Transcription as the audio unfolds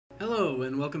Hello,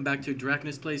 and welcome back to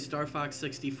Draknus Plays Star Fox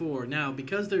 64. Now,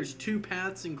 because there's two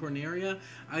paths in Corneria,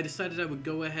 I decided I would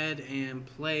go ahead and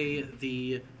play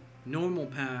the normal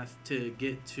path to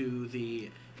get to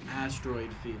the asteroid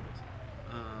field.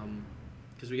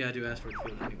 Because we gotta do asteroid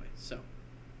field anyway, so.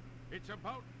 It's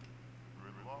about...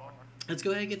 Let's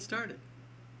go ahead and get started.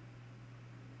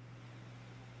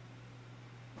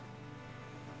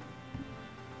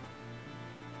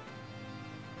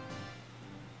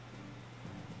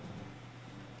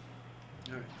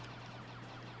 Alright.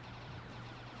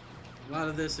 A lot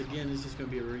of this, again, is just going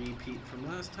to be a repeat from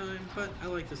last time, but I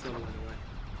like this level anyway.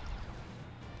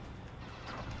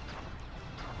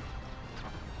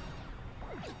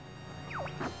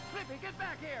 Slippy, get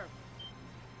back here!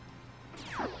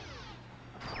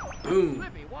 Boom!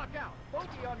 Slippy, watch out!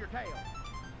 Bogey on your tail!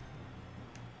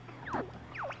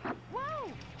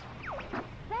 Whoa!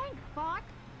 Thanks, Fox.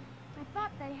 I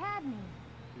thought they had me.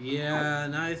 Yeah,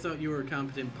 and I thought you were a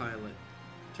competent pilot.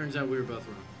 Turns out we were both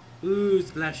wrong. Ooh,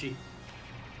 splashy.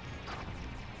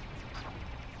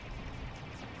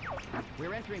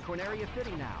 We're entering Corneria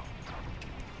City now.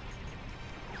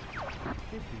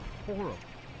 This is horrible.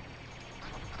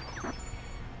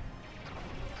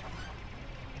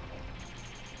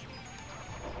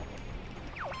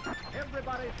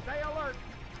 Everybody stay alert!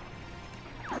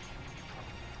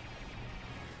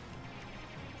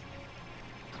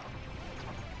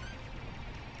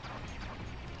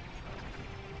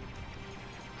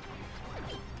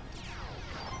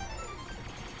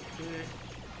 Okay.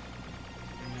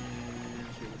 And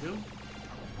here we go.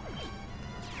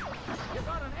 You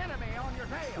got an enemy on your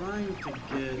tail! Trying to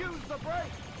get... Use the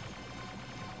brake!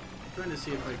 Trying to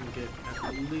see if I can get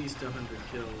at least 100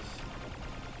 kills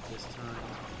this time.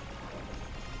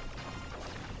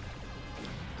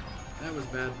 That was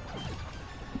bad.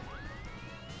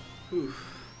 Oof.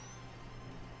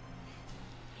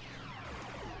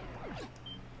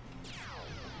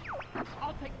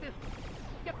 I'll take this one.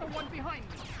 Get the one behind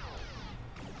me.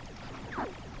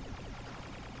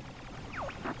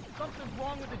 Something's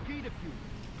wrong with the G diffuser.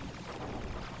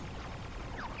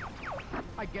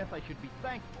 I guess I should be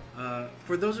thankful.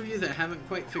 For those of you that haven't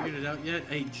quite figured it out yet,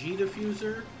 a G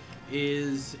diffuser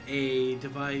is a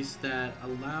device that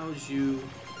allows you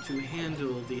to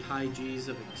handle the high G's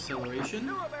of acceleration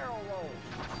Do a barrel roll.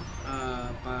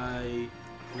 by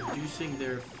reducing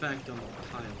their effect on the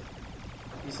pilot.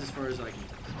 At least as far as I can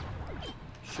tell.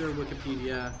 Sure,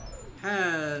 Wikipedia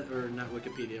has, or not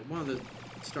Wikipedia, one of the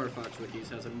Star Fox wikis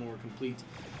has a more complete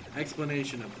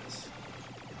explanation of this.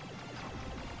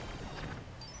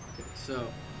 Okay, so,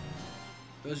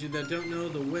 those of you that don't know,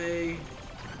 the way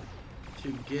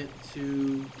to get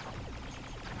to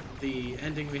the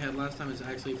ending we had last time is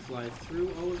actually fly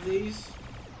through all of these,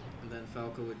 and then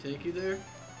Falco would take you there,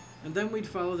 and then we'd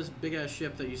follow this big-ass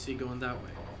ship that you see going that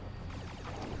way.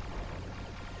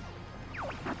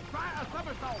 Try a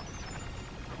somersault.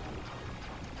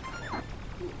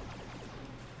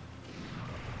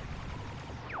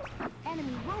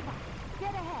 Enemy robot,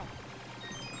 get ahead.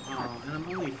 Oh, and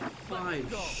I'm only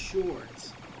 5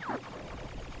 short.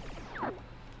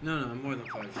 No, I'm more than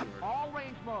 5 short. All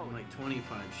range I'm mode. like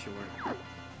 25 short.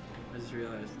 I just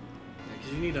realized. Yeah,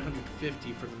 because you need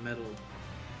 150 for the medal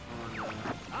on,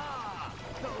 Ah,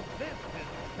 so this is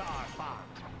Star Fox.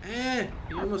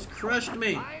 You almost crushed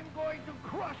me! I'm going to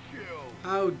crush you.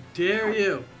 How dare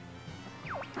you!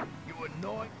 You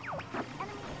annoying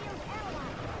Enemy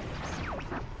shield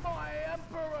analyzed. my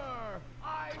emperor.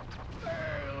 I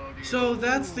failed you. So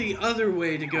that's the other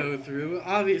way to go through.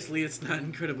 Obviously, it's not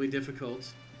incredibly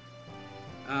difficult.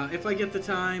 If I get the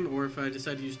time, or if I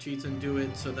decide to use cheats and do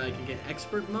it so that I can get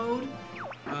expert mode,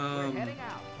 We're heading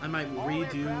out. I might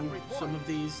redo some of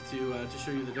these to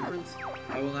show you the difference.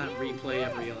 I will not replay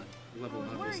every level, I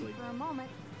was obviously. worried for a moment.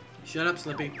 Shut up,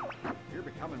 Slippy. You're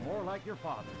becoming more like your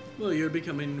father. Well, you're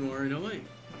becoming more annoying.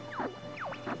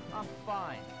 I'm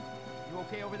fine. You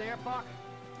okay over there, Fox?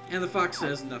 And the fox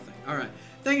says nothing. Alright.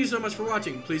 Thank you so much for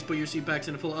watching. Please put your seat backs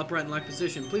in a full upright and locked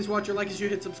position. Please watch your like as you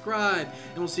hit subscribe.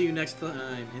 And we'll see you next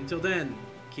time. Until then,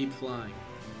 keep flying.